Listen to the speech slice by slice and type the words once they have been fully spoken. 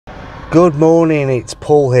Good morning, it's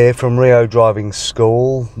Paul here from Rio Driving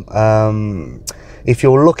School. If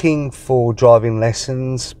you're looking for driving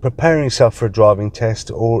lessons, preparing yourself for a driving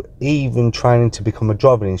test, or even training to become a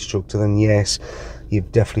driving instructor, then yes,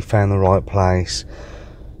 you've definitely found the right place.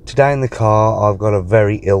 Today in the car I've got a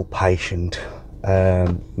very ill patient.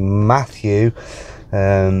 Matthew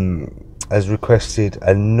has requested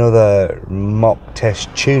another mock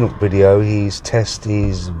test tune-up video. His test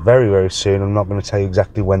is very soon. I'm not going to tell you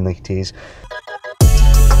exactly when it is.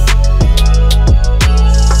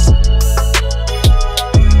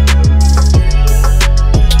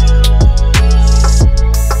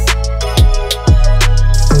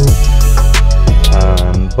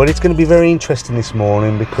 But it's going to be very interesting this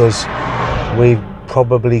morning because we've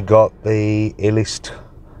probably got the illest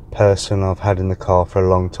person I've had in the car for a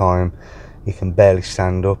long time. He can barely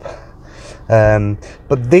stand up,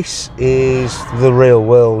 but this is the real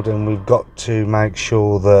world, and we've got to make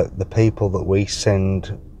sure that the people that we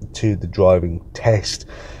send to the driving test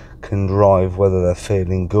can drive, whether they're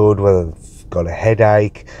feeling good, whether they've got a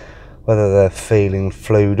headache, whether they're feeling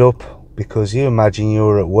flued up. Because you imagine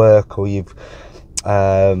you're at work, or you've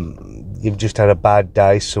just had a bad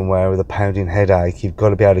day somewhere with a pounding headache. You've got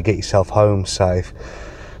to be able to get yourself home safe.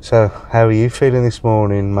 So how are you feeling this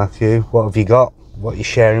morning, Matthew? What have you got? What are you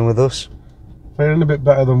sharing with us? Feeling a bit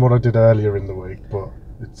better than what I did earlier in the week, but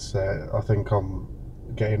it's I think I'm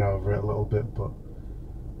getting over it a little bit. But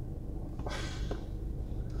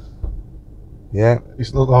yeah,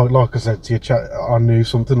 it's not like I said to you, chat, I knew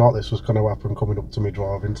something like this was going to happen coming up to my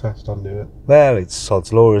driving test. I knew it. Well, it's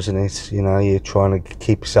sod's law, isn't it? You know, you're trying to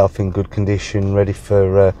keep yourself in good condition, ready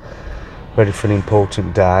for an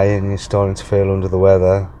important day, and you're starting to feel under the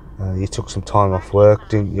weather. You took some time off work,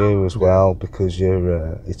 didn't you, as well, because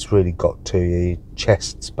it's really got to you. Your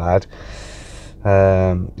chest's bad.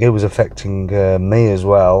 It was affecting me as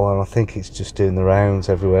well, and I think it's just doing the rounds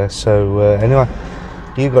everywhere. So anyway,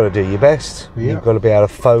 you've got to do your best. Yeah. You've got to be able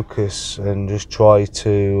to focus and just try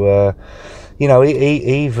to, you know,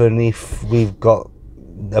 even if we've got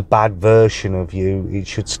a bad version of you, it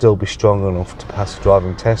should still be strong enough to pass the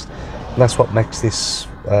driving test. And that's what makes this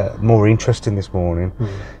more interesting this morning,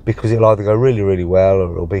 because it'll either go really well,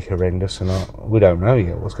 or it'll be horrendous, and we don't know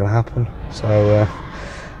yet what's going to happen. So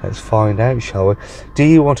let's find out, shall we? Do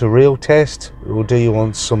you want a real test, or do you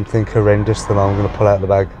want something horrendous that I'm going to pull out of the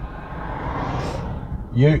bag?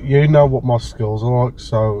 You know what my skills are like,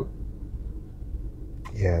 so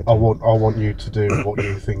yeah, I want you to do what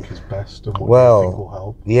you think is best and what you think will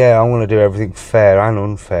help. Yeah, I want to do everything fair and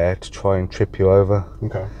unfair to try and trip you over.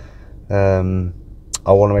 Okay.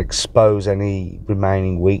 I want to expose any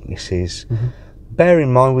remaining weaknesses. Bear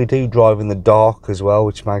in mind, we do drive in the dark as well,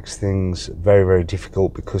 which makes things very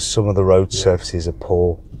difficult, because some of the road surfaces are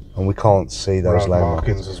poor and we can't see those road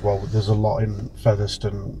markings as well. There's a lot in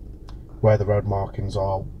Featherstone where the road markings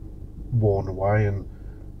are worn away, and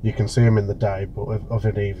you can see them in the day, but of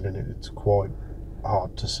an evening it's quite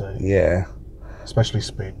hard to see. Yeah, especially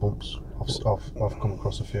speed bumps. I've come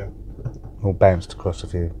across a few. Or bounced across a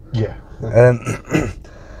few. Yeah.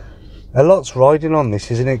 A lot's riding on this,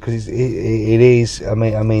 isn't it? Because it is. I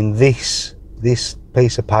mean, this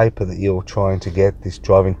piece of paper that you're trying to get, this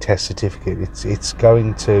driving test certificate, it's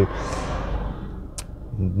going to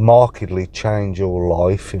markedly change your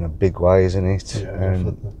life in a big way, isn't it? Yeah,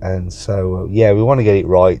 and so yeah, we want to get it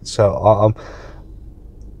right. So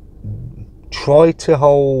try to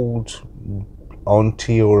hold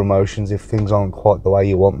onto your emotions if things aren't quite the way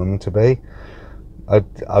you want them to be. I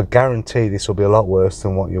guarantee this will be a lot worse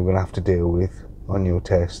than what you're going to have to deal with on your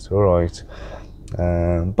test. All right,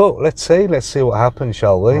 but let's see what happens,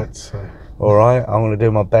 shall we? Let's see. All right, I'm going to do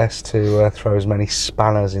my best to throw as many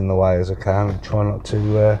spanners in the way as I can, and try not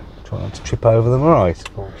to trip over them. All right.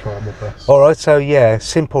 I'll try my best. All right. So yeah,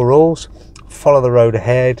 simple rules: follow the road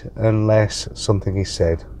ahead unless something is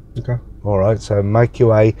said. Okay. All right. So make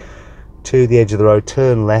your way to the edge of the road,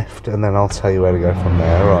 turn left, and then I'll tell you where to go from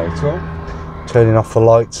there. All right. So, turning off the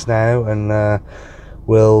lights now, and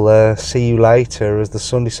we'll see you later as the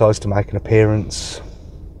sun decides to make an appearance.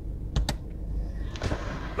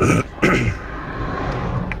 Right.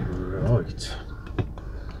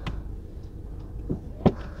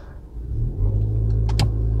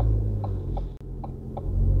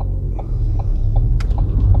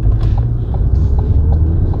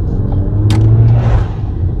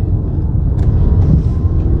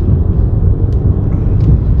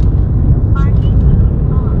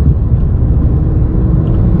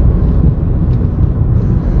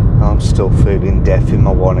 I'm still feeling deaf in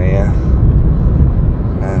my one ear,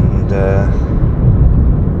 and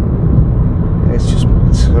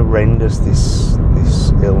it's horrendous, this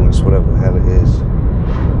illness novice, whatever the hell it is.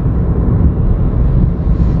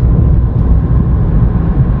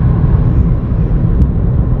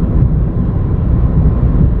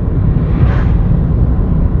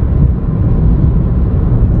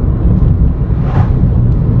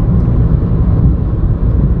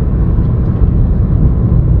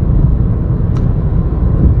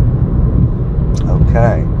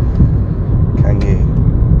 Okay, can you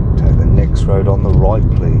take the next road on the right,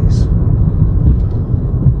 please?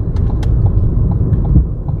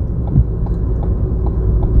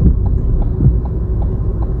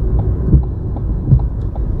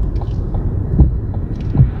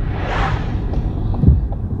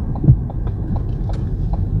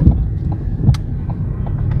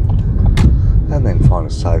 And then find a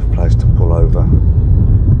safe place to pull over.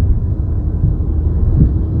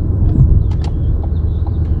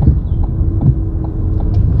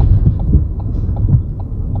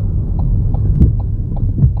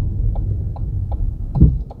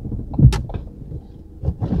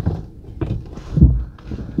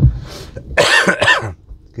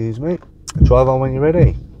 Excuse me. Drive on when you're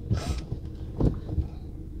ready.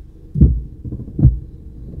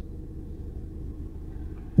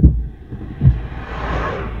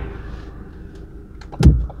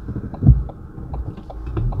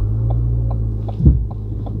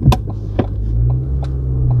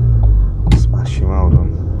 Smashing, well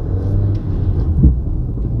done.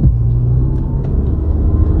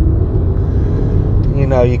 You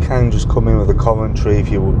know, you can just come in with a commentary if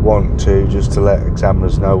you would want to, just to let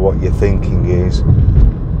examiners know what your thinking is.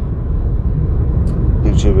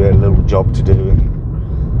 Gives you a little job to do, and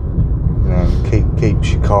you know,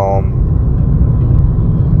 keeps you calm.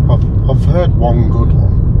 I've heard one good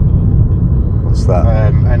one. What's that?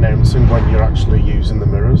 Announcing when you're actually using the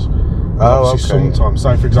mirrors. Oh, Obviously, okay. sometimes,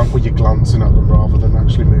 say for example, you're glancing at them rather than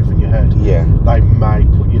actually moving your head. Yeah. They may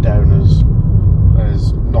put you down as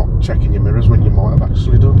not checking your mirrors when you might have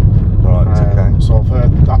actually done. Right. Okay. So I've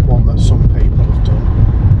heard that one that some people have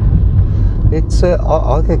done. It's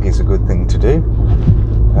I think it's a good thing to do.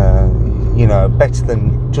 You know, better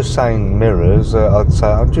than just saying mirrors. I'd say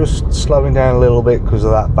I'm just slowing down a little bit because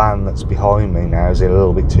of that van that's behind me now. Is it a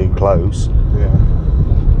little bit too close? Yeah.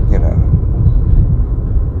 You know,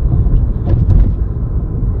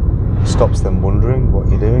 stops them wondering what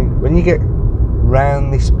you're doing. When you get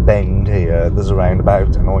round this bend here, there's a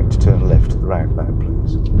roundabout, and I want you to turn left at the roundabout,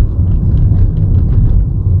 please.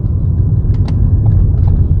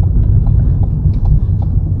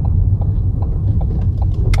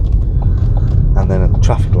 And then at the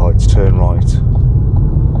traffic lights, turn right.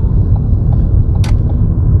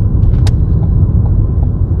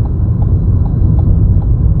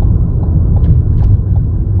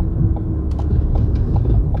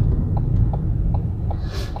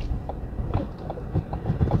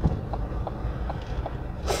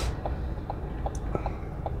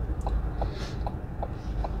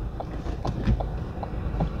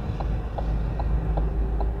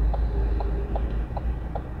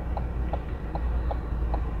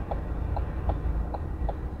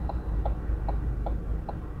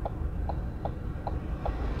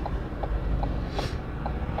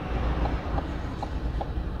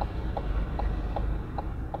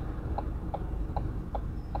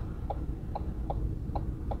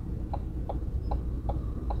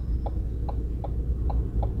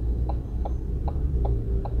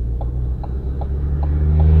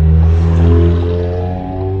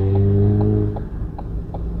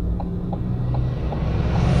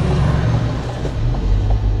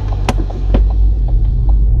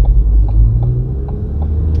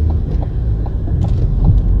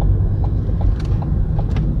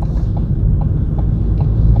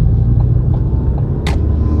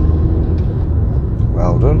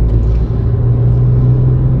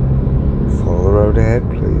 Ahead,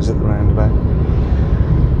 please, at the roundabout.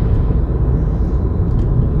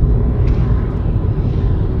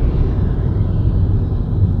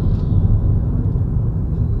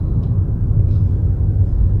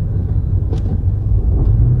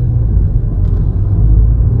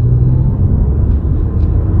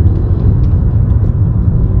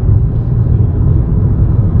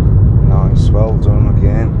 Nice, well done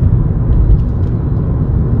again.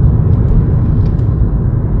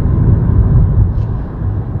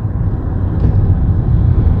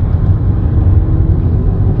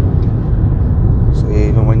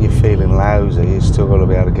 Feeling lousy, you still got to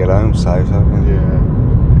be able to get home safe, haven't you? Yeah.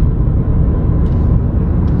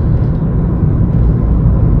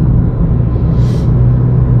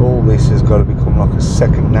 All this has got to become like a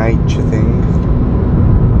second nature thing.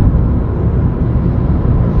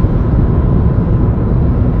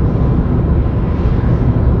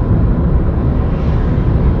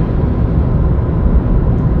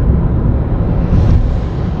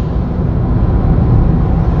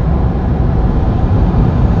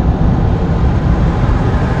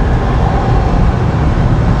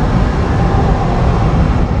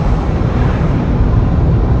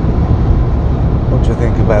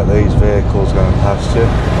 these vehicles going past you.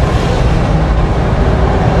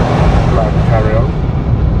 Let them carry on.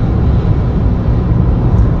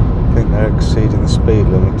 I think they're exceeding the speed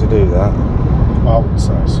limit to do that. I would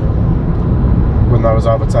say so. When they was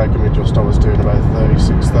overtaking me just, I was doing about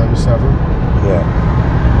 36, 37. Yeah.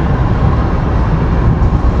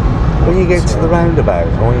 When you get to the roundabout,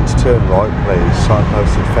 I want you to turn right, please.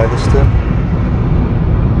 Signposted Featherstone.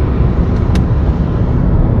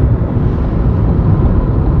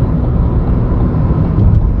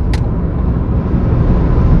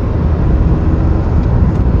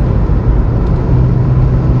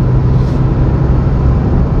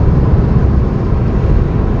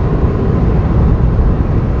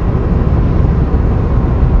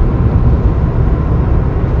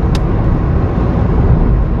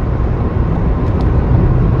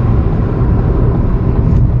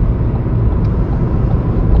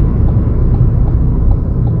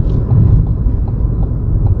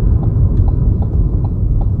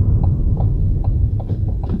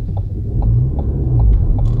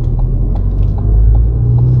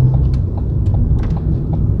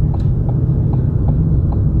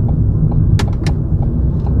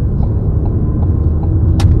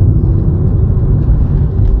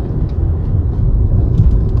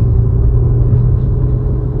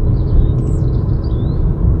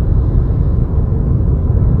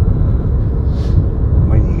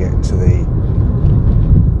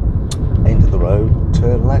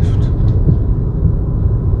 Turn left.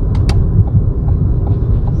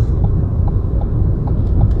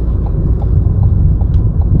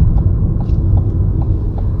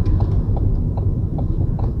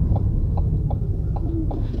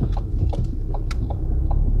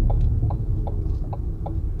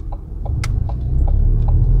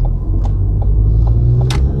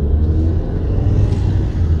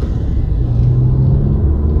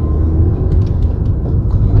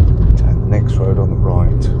 Road on the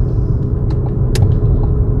right.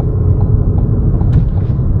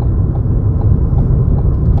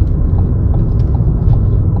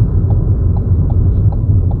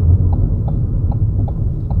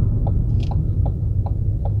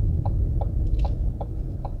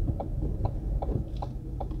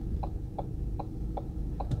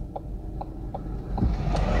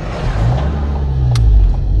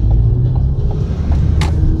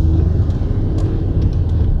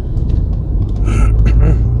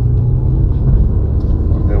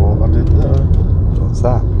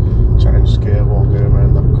 That changed gear while going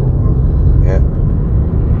around that corner. Yeah.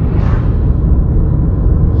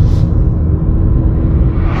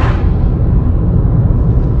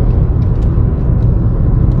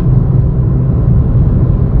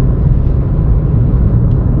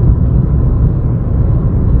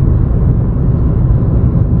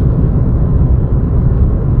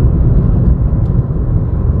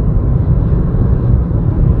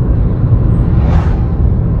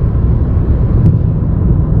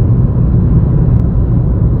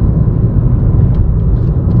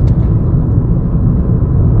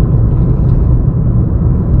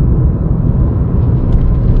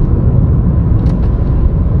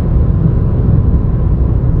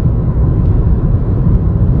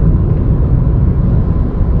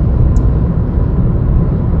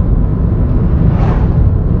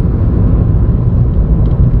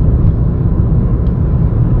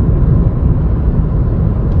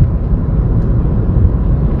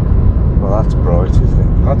 That's bright, isn't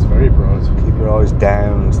it? That's very bright. Keep your eyes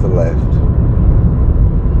down to the left.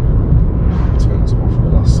 Turns off for the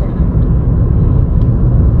last second.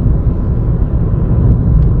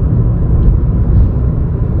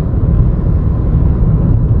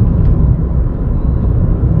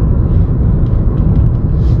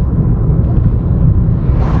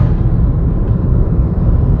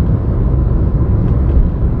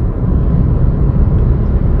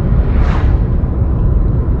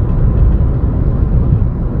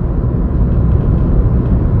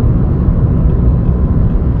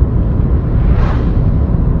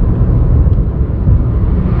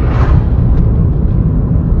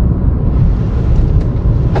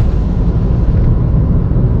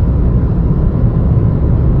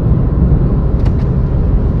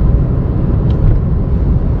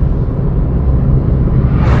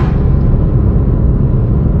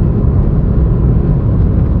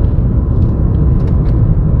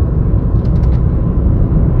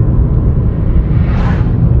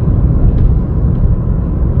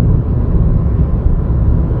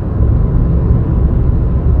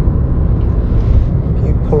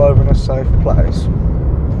 Safe place.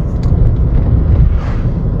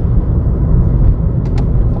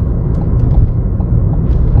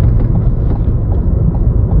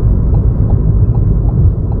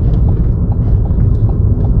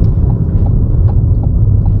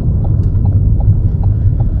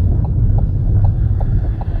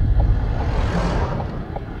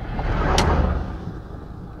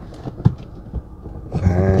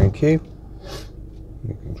 Thank you.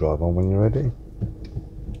 You can drive on when you're ready.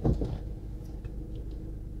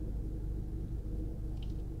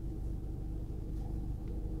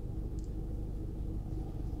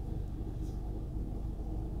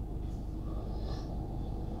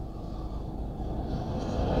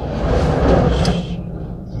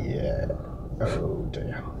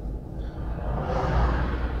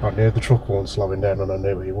 I knew the truck wasn't slowing down, and I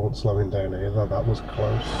knew he wasn't slowing down either. That was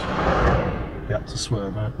close. He had to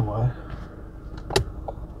swerve out the way.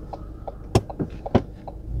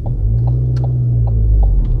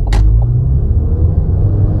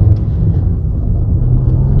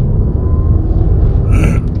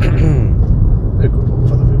 A good one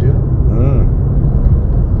for the video.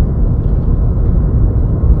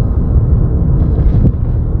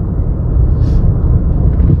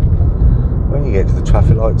 When you get to the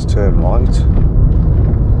traffic lights, turn right.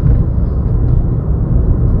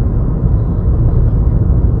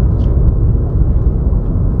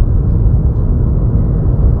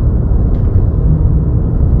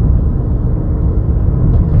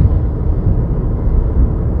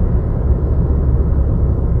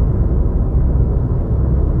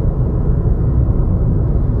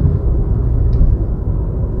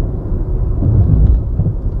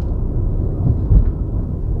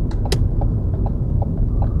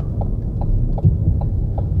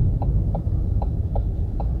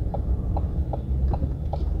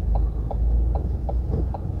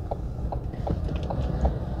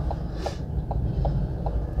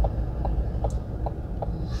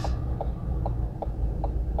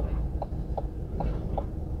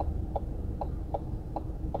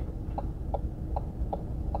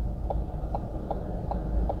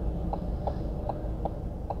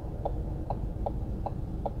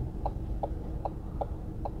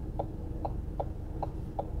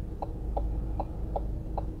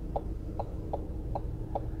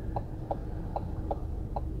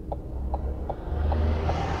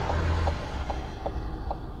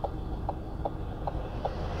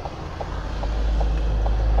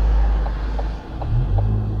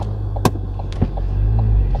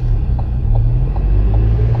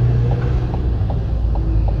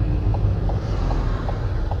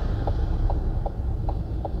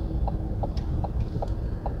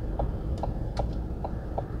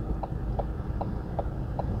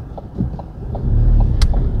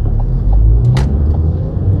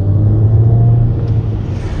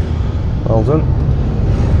 Well done.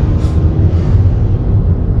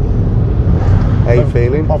 How you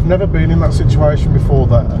feeling? I've never been in that situation before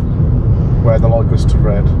there, where the light goes to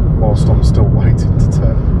red whilst I'm still waiting to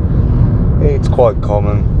turn. It's quite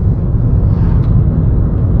common.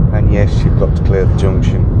 And yes, you've got to clear the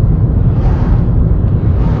junction.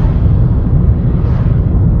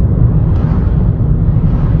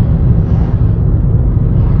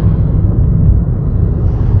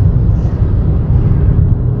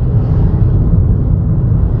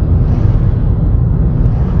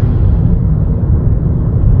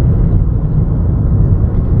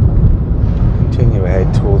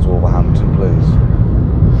 Towards Wolverhampton, please.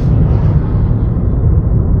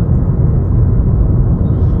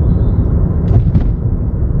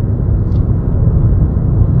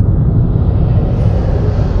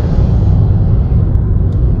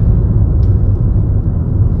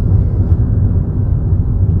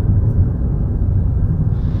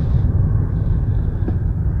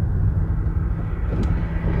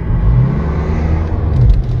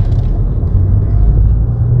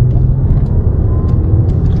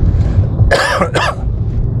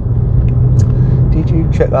 Did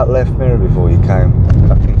you check that left mirror before you came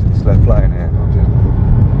back into this left lane here? I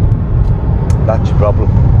didn't. That's your problem.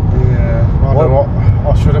 Yeah, I don't know what.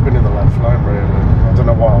 I should have been in the left lane really. I don't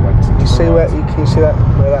know why I went into You see the where right. you can see that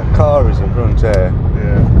where that car is in front here?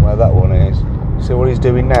 Yeah. Where that one is. See what he's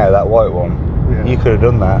doing now, that white one? Yeah. You could have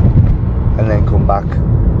done that and then come back.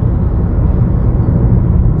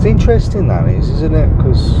 It's interesting that is, isn't it?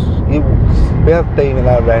 Because we have been in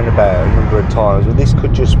that roundabout a number of times, but this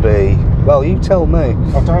could just be, well, you tell me.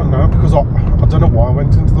 I don't know, because I don't know why I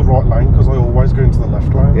went into the right lane, because I always go into the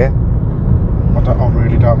left lane. Yeah. I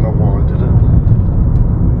really don't know why I did it.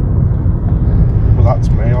 Well, that's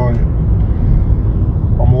me.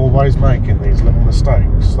 I'm always making these little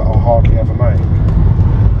mistakes that I hardly ever make.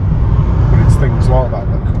 But it's things like that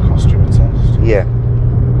that can cost you a test. Yeah.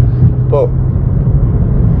 But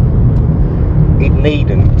it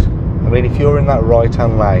needn't. I mean, if you're in that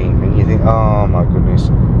right-hand lane and you think, oh my goodness,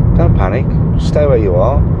 don't panic. Just stay where you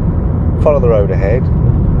are. Follow the road ahead.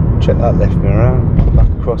 Check that left mirror. Back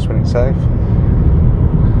across when it's safe.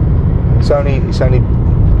 It's only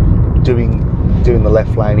doing the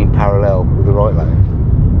left lane in parallel with the right lane.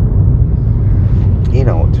 You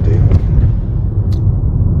know what to do.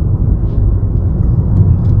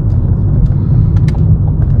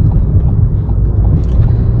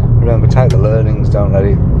 Remember, take the learnings, don't let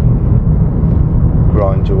it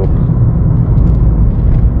grind you up.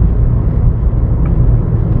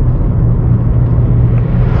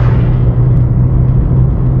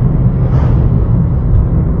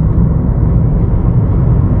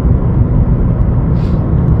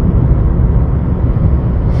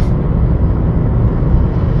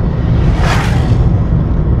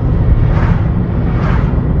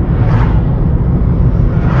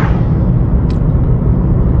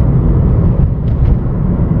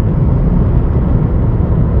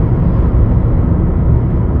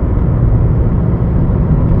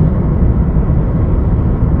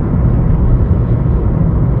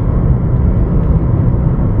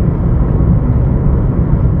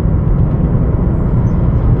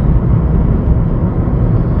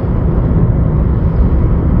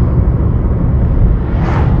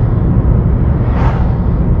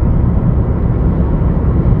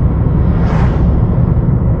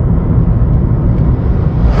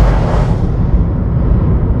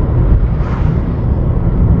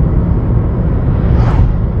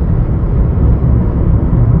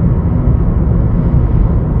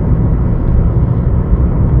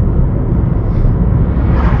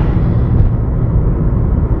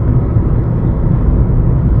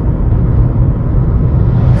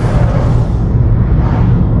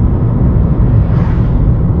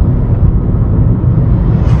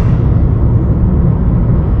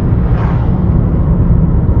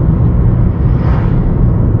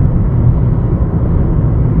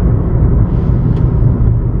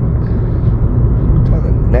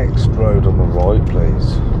 Road on the right,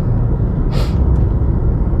 please.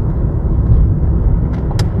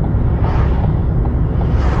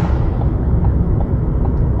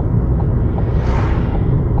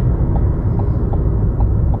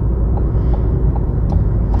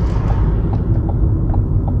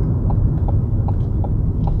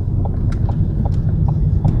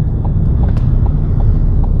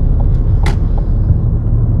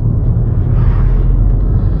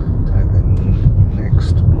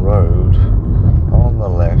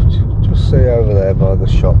 See over there by the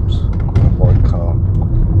shops, the white car.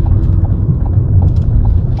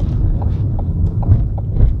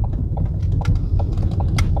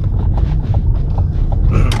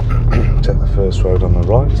 Take the first road on the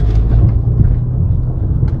right.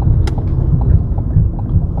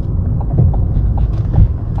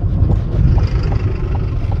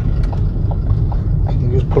 Can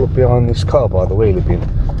you just pull up behind this car by the wheelie bin?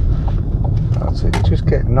 That's it. Just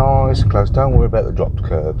get nice and close. Don't worry about the dropped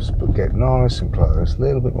curbs, but get nice and close. A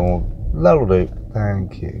little bit more. That'll do.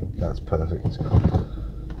 Thank you. That's perfect.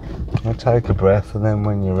 Now take a breath, and then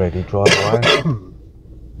when you're ready, drive away.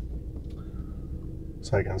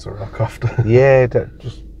 So against a rock after. Yeah,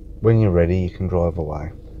 just when you're ready, you can drive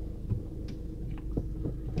away.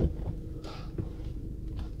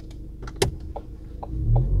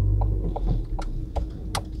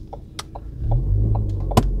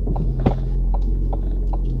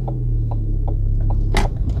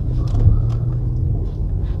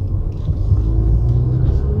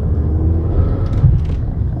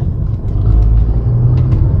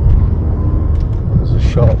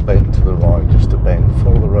 Sharp bend to the right, just a bend,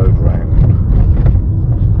 follow the road round.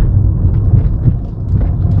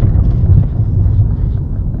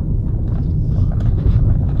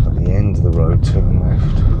 At the end of the road, turn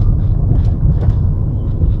left.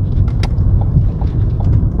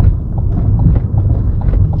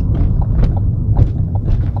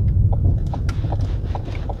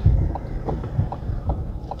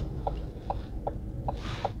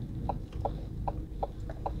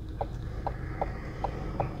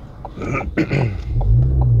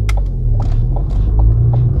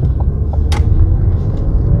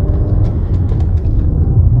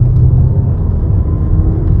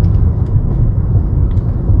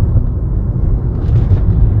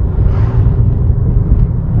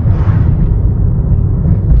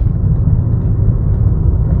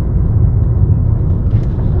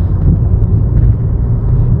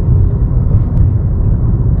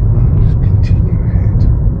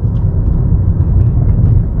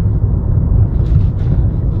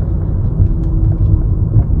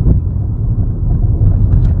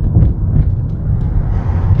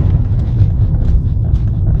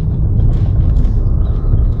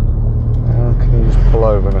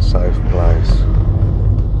 Over in a safe place.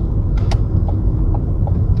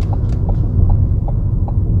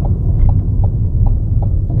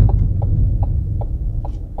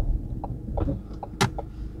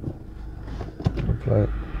 Lovely.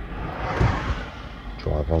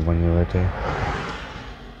 on when you're ready.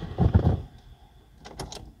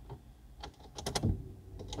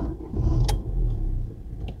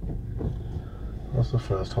 That's the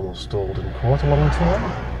first time I've stalled in quite a long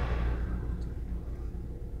time.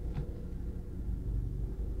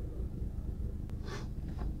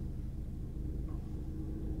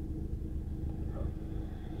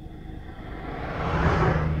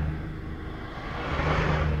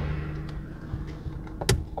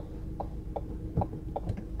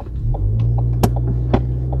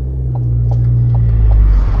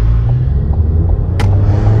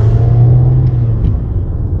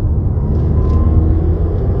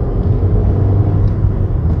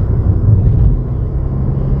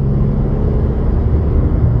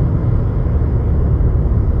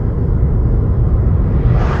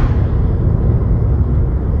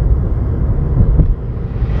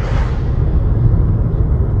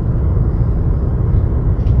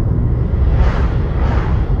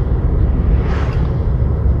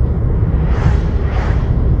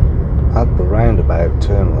 At the roundabout,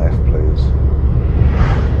 turn left, please.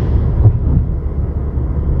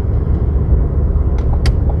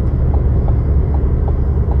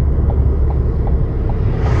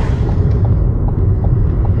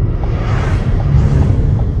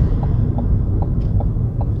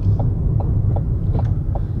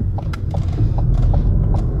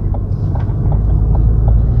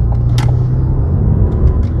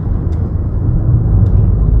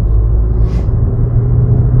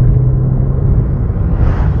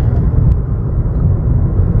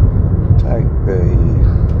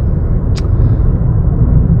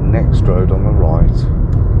 Road on the right.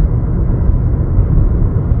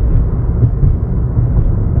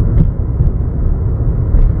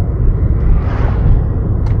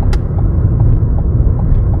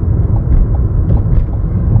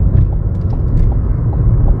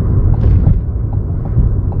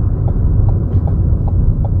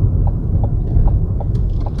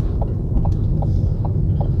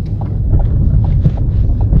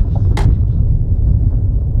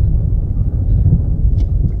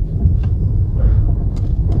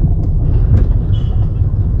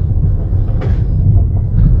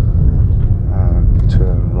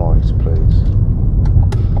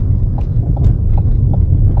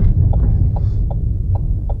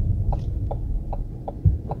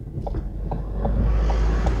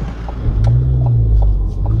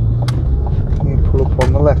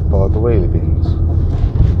 Left by the wheelie bins.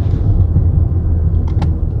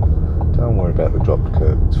 Don't worry about the dropped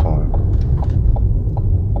curb, it's fine.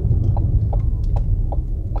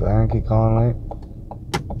 Thank you kindly.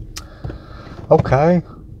 Okay,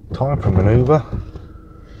 time for manoeuvre.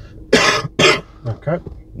 Okay.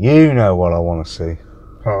 You know what I want to see.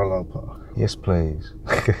 Parallel park. Yes, please.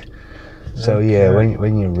 So okay. yeah,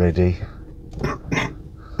 when you're ready.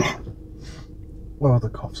 Oh,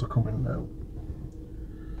 the cops are coming now.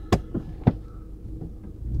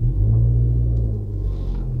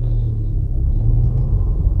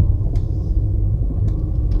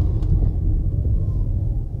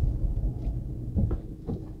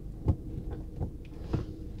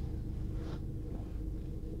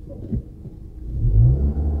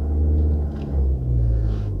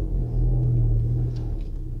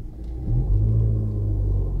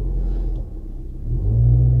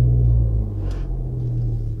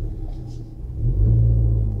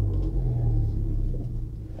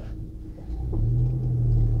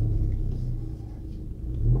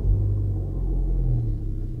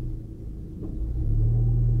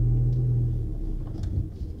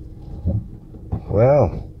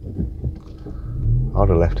 Well, I'd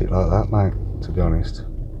have left it like that, mate, to be honest.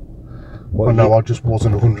 I know I just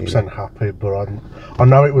wasn't 100% happy, but I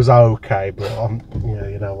know it was okay, but yeah,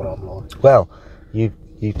 you know what I'm like. Well, you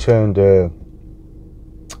turned the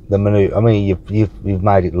menu. I mean, you've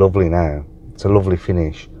made it lovely now. It's a lovely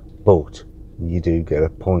finish, but you do get a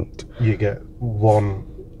point. You get one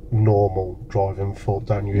normal driving fault,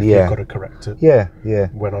 don't you? If Yeah. you've got to correct it. Yeah, yeah.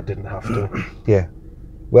 When I didn't have to. Yeah.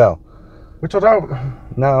 Well. Which I don't.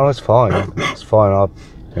 No, it's fine. It's fine.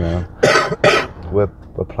 We're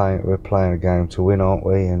playing a game to win, aren't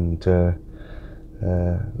we? And there's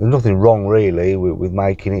nothing wrong really with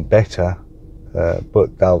making it better,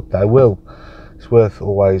 but they will. It's worth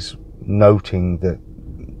always noting that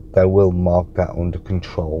they will mark that under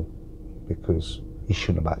control, because you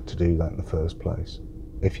shouldn't have had to do that in the first place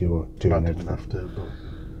if you were doing everything. I didn't have to, but...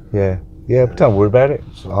 Yeah, but don't worry about it.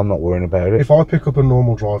 I'm not worrying about it. If I pick up a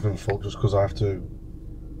normal driving fault just because I have to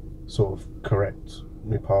sort of correct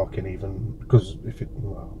my parking, even because if it,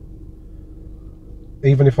 well,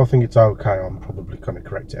 even if I think it's okay, I'm probably going to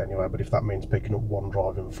correct it anyway. But if that means picking up one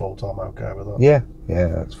driving fault, I'm okay with that. Yeah,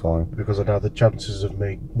 that's fine. Because I know the chances of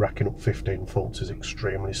me racking up 15 faults is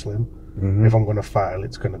extremely slim. Mm-hmm. If I'm going to fail,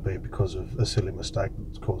 it's going to be because of a silly mistake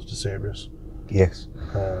that's caused a serious. Yes.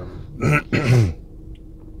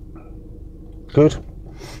 Good.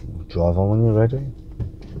 Drive on when you're ready.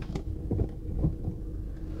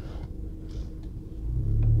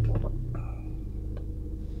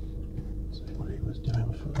 See what he was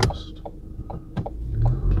doing first.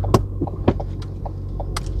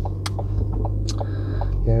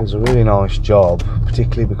 Yeah, it was a really nice job,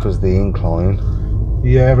 particularly because of the incline.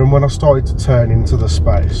 Yeah, and when I started to turn into the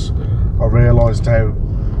space, I realised how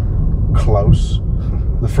close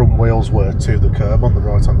the front wheels were to the curb on the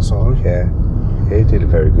right hand side. Yeah, he did a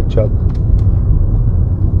very good job.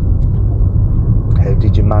 How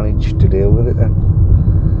did you manage to deal with it then?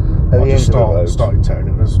 At the end of the road, started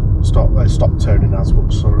turning as stopped turning as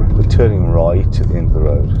much. Sorry, we're turning right at the end of the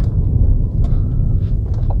road.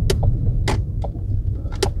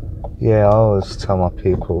 Yeah, I always tell my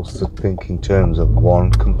pupils to think in terms of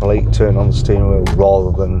one complete turn on the steering wheel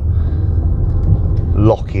rather than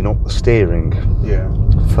locking up the steering. Yeah.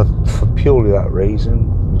 For purely that reason,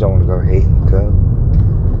 you don't want to go hitting the curb.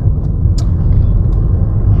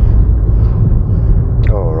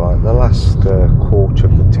 Alright, the last quarter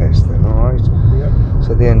of the test then, alright? Yep.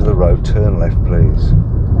 So at the end of the road, turn left please.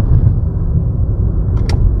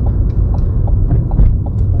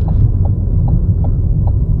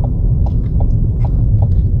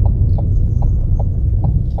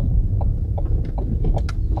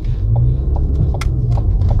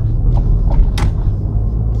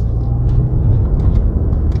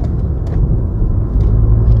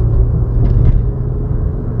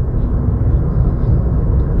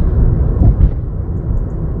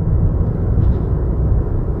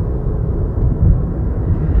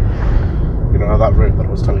 That route that I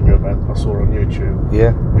was telling you about that I saw on YouTube.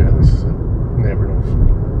 Yeah. Yeah, this is it. Near enough.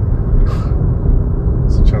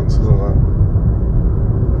 What's the chances of that?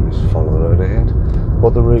 Just follow the road ahead.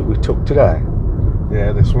 What the route we took today?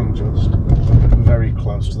 Yeah, this one just very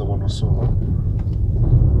close to the one I saw.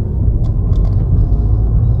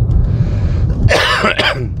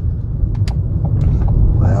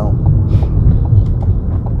 Well,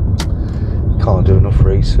 you can't do enough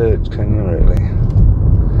research, can you really?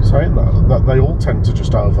 Saying that they all tend to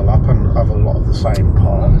just overlap and have a lot of the same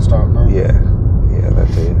parts, don't they? Yeah, they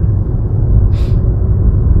do.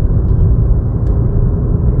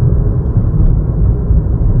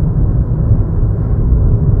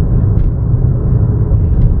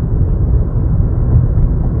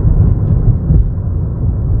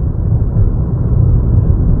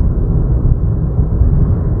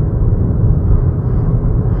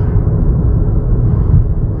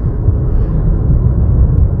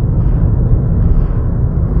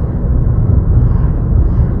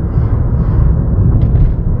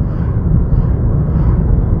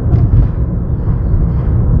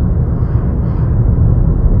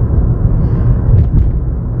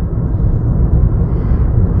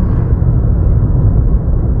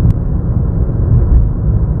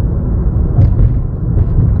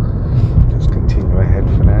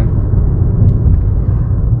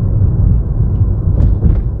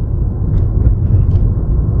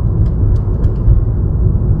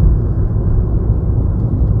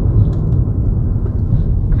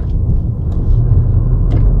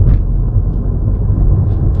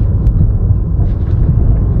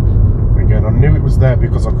 There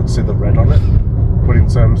because I could see the red on it, but in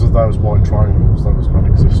terms of those white triangles, that was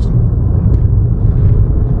non-existent.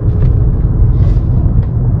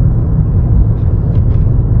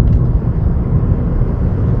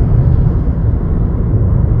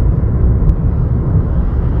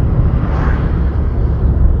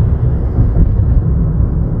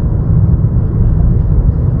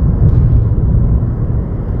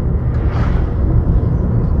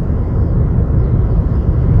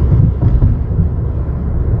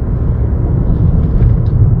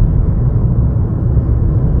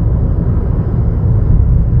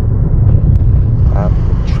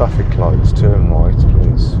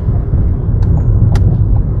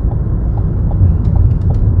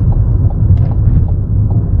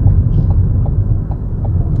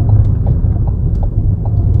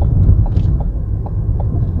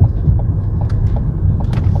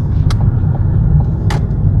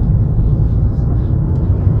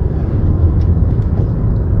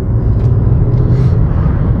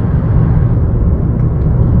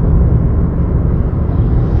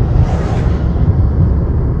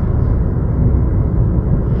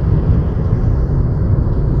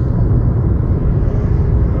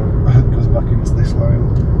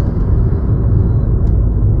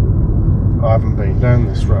 haven't been down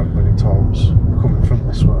this road many times coming from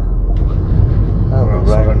this way. Or else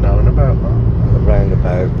I've known about that. The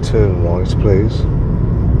roundabout, turn right, please.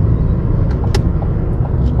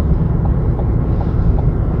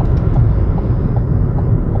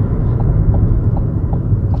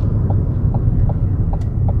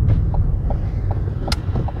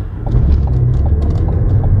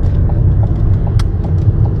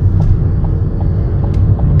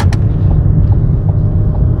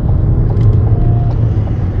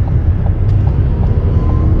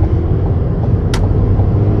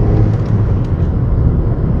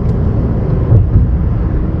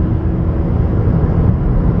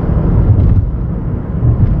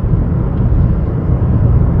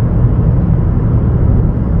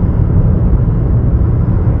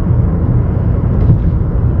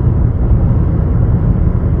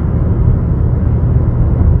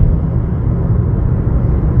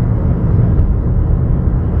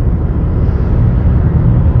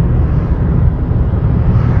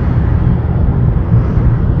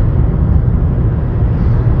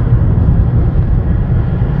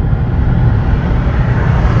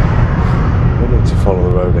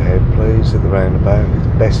 At the roundabout, it's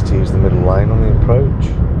best to use the middle lane on the approach.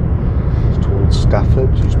 It's towards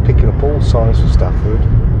Stafford, just picking up all sides of Stafford.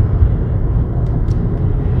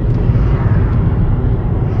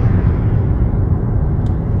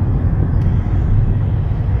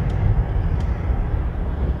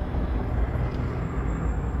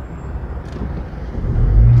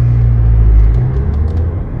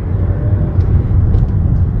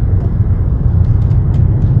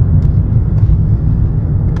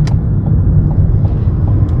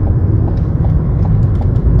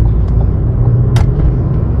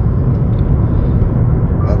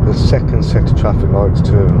 Second set of traffic lights,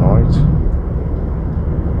 turn right.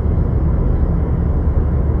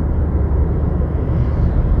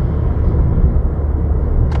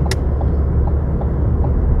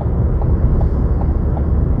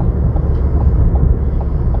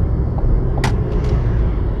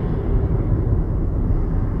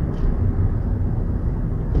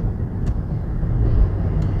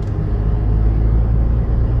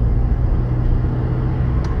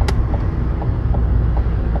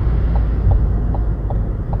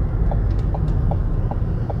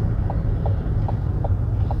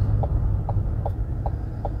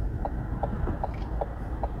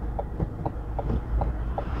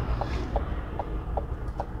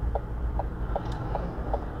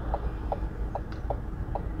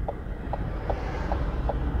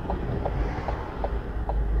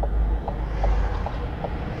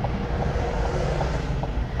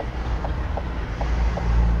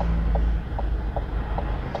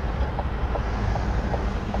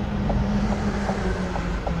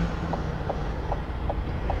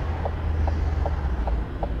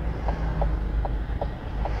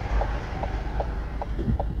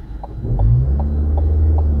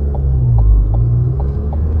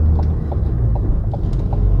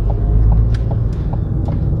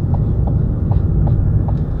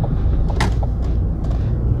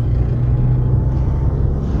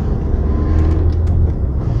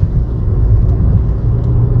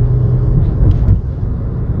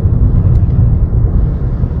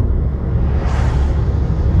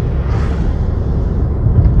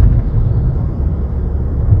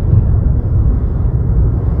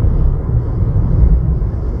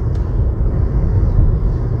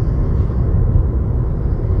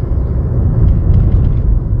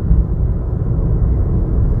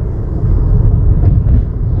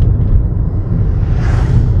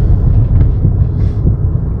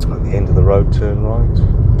 Road, turn right.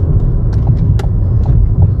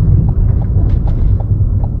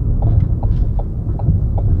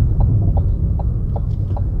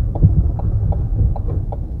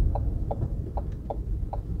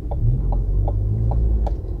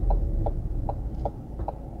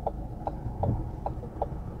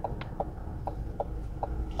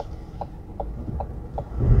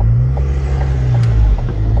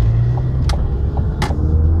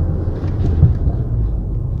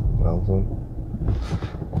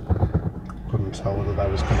 Couldn't tell whether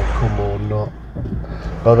that was going to come or not.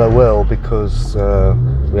 Oh, they will, because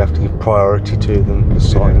we have to give priority to them. The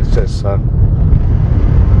sign says so.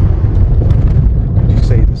 Did you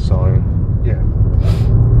see the sign? Yeah.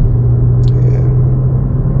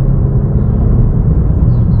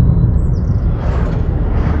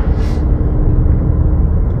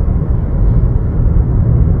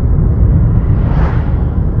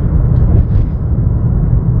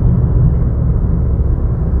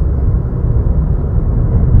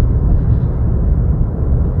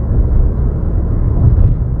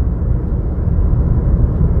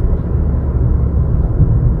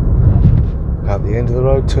 the end of the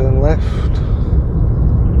road, turn left.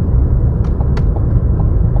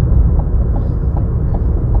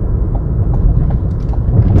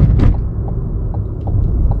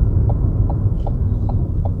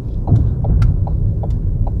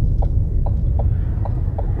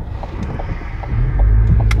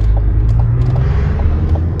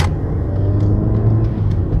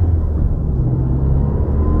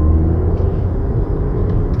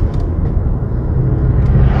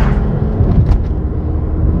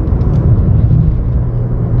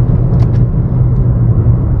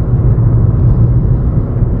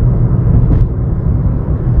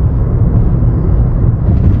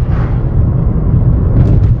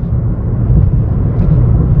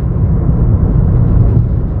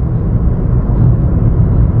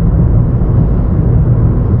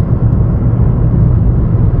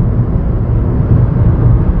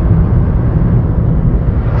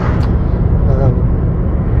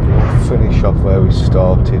 Finish off where we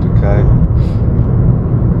started, okay?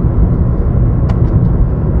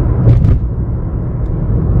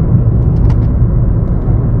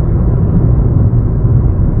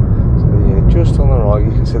 So yeah, just on the right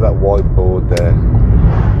you can see that whiteboard there.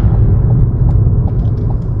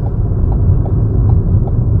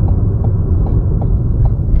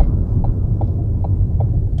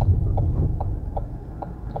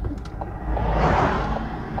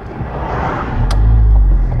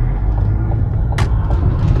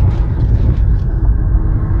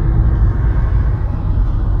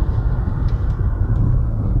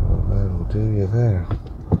 Do you there?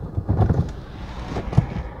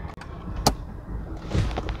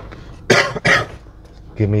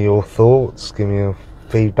 Give me your thoughts, give me your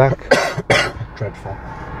feedback. Dreadful.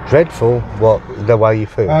 Dreadful? What, the way you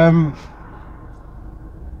feel?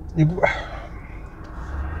 It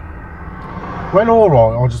went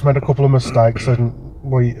alright, I just made a couple of mistakes, and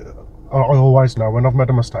I always know when I've made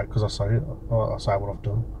a mistake because I say it, I say what I've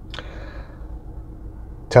done.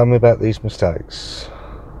 Tell me about these mistakes.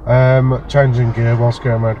 Changing gear whilst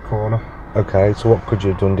going around a corner. Okay, so what could you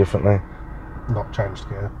have done differently? Not changed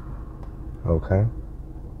gear. Okay.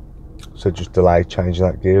 So just delay changing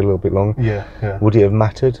that gear a little bit longer? Yeah. Would it have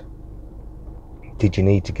mattered? Did you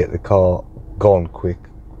need to get the car gone quick?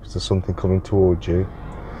 Was there something coming towards you?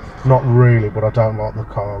 Not really, but I don't like the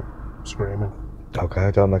car screaming. Okay,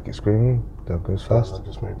 don't make it screaming. Don't go as fast. That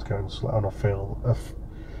just means going slow, and I feel,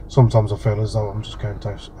 sometimes I feel as though I'm just going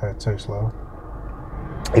too slow.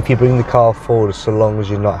 If you bring the car forward, so long as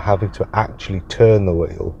you're not having to actually turn the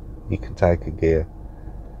wheel, you can take a gear.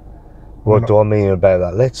 What do I mean about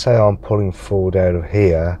that? Let's say I'm pulling forward out of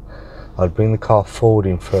here. I'd bring the car forward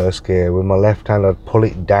in first gear. With my left hand, I'd pull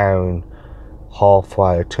it down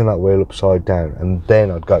halfway. I'd turn that wheel upside down, and then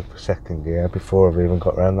I'd go for second gear before I've even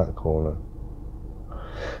got around that corner.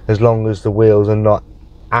 As long as the wheels are not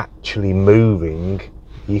actually moving,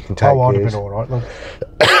 you can take I'd gears. have been alright then.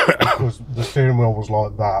 Because the steering wheel was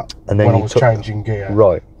like that, and then when I was changing gear.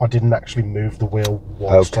 Right. I didn't actually move the wheel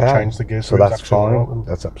whilst I changed the gear, so that's fine. Right.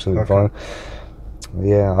 That's absolutely fine.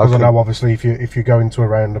 Yeah. Because I know obviously if you go into a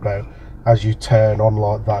roundabout, as you turn on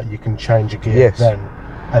like that, you can change a gear then,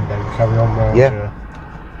 and then carry on round. Yeah.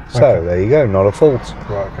 So there you go. Not a fault.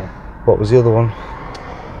 Right. Okay. What was the other one?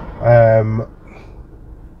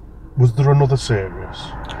 Was there another serious?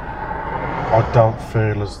 I don't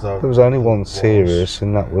feel as though there was only one serious,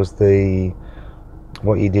 and that was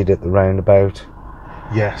what you did at the roundabout.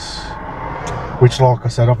 Yes, which, like I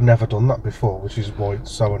said, I've never done that before, which is why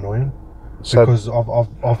it's so annoying. Because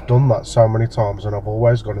I've done that so many times, and I've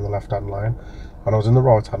always gone in the left-hand lane, and I was in the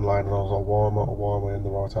right-hand lane, and I was like, why am I in the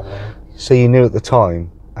right-hand lane? So you knew at the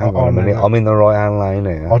time. Hang on a minute, I'm in the right-hand lane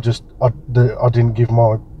here. I didn't give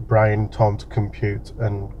my brain time to compute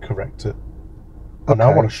and correct it. I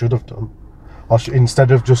know what I should have done.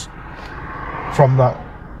 Instead of just from that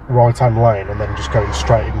right-hand lane and then just going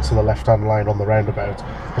straight into the left-hand lane on the roundabout,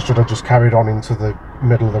 I should have just carried on into the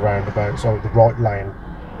middle of the roundabout, so the right lane.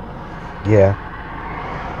 Yeah.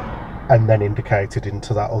 And then indicated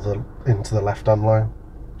into the left-hand lane.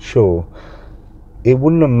 Sure. It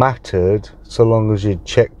wouldn't have mattered so long as you'd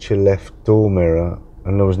checked your left door mirror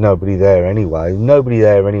and there was nobody there anyway.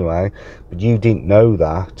 But you didn't know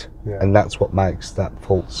that, and that's what makes that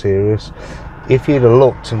fault serious. If you'd have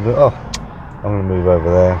looked and oh, I'm going to move over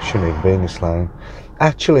there, shouldn't even be in this lane.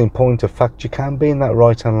 Actually, in point of fact, you can be in that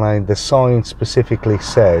right-hand lane. The sign specifically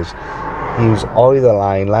says use either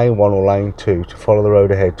lane 1 or lane 2 to follow the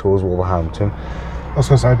road ahead towards Wolverhampton. I was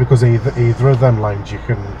going to say, because either of them lanes you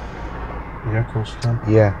can, yeah, of course you can.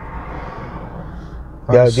 Yeah.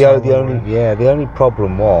 The only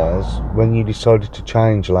problem was when you decided to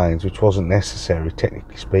change lanes, which wasn't necessary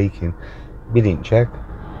technically speaking. we didn't check.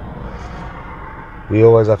 We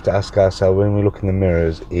always have to ask ourselves when we look in the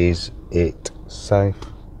mirrors, is it safe?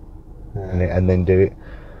 Yeah. And then do it.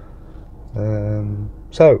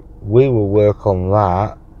 So we will work on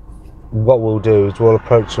that. What we'll do is we'll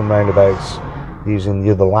approach some roundabouts using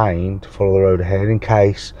the other lane to follow the road ahead in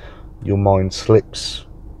case your mind slips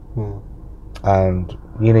and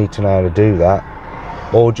you need to know how to do that.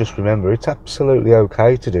 Or just remember, it's absolutely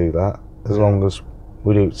okay to do that as long as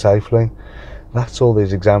we do it safely. That's all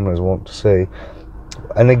these examiners want to see.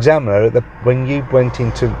 An examiner, when you went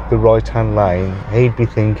into the right hand lane, he'd be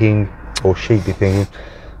thinking, or she'd be thinking,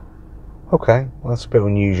 okay, well, that's a bit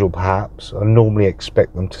unusual perhaps. I normally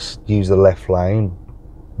expect them to use the left lane,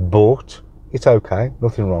 but it's okay,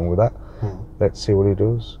 nothing wrong with that. Let's see what he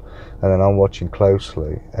does. And then I'm watching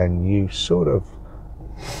closely and you sort of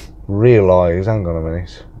realise, hang on a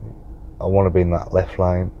minute, I want to be in that left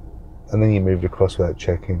lane. And then you moved across without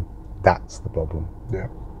checking. That's the problem. Yeah.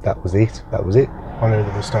 That was it. That was it. I knew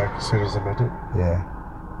the mistake as soon as I made it. Yeah.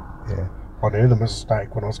 I knew the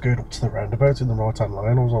mistake when I was going up to the roundabout in the right hand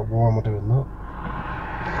lane. I was like, why am I doing that?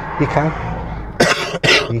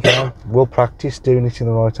 You can. We'll practice doing it in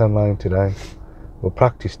the right hand lane today. We'll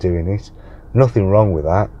practice doing it. Nothing wrong with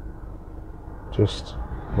that. Just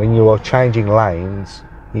when you are changing lanes,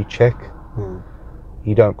 you check.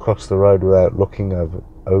 You don't cross the road without looking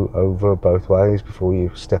over both ways before you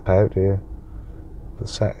step out, do you? For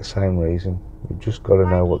the same reason. You've just got to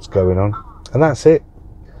know what's going on. And that's it.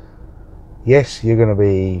 Yes, you're going to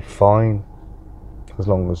be fine as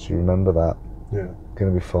long as you remember that. Yeah.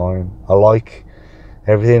 Going to be fine. I like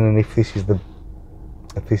everything, and if this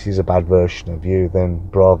is a bad version of you, then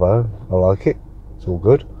bravo. I like it. It's all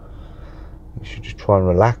good. You should just try and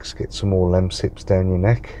relax, get some more lemsips down your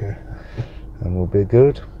neck, and we'll be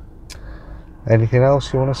good. Anything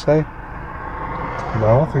else you want to say?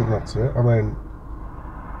 No, I think that's it. I mean,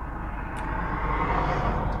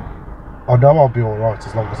 I know I'll be all right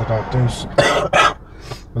as long as I don't do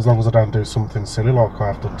as long as I don't do something silly like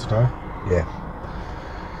I have done today. Yeah.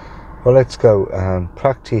 Well, let's go and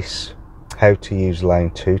practice how to use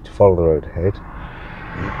lane 2 to follow the road ahead.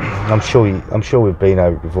 I'm sure we've been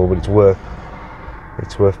over it before, but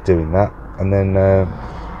it's worth doing that. And then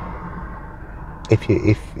if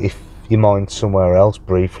your mind's somewhere else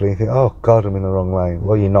briefly, you think, oh God, I'm in the wrong lane.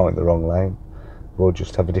 Well, you're not in the wrong lane. We'll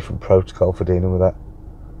just have a different protocol for dealing with that.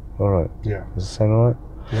 All right. Yeah. Does it sound all right?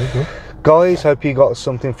 Yeah, good. Guys, hope you got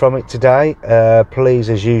something from it today. Please,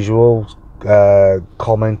 as usual,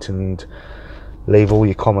 comment and leave all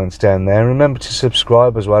your comments down there. Remember to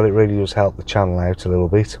subscribe as well. It really does help the channel out a little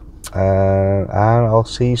bit. And I'll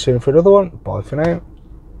see you soon for another one. Bye for now.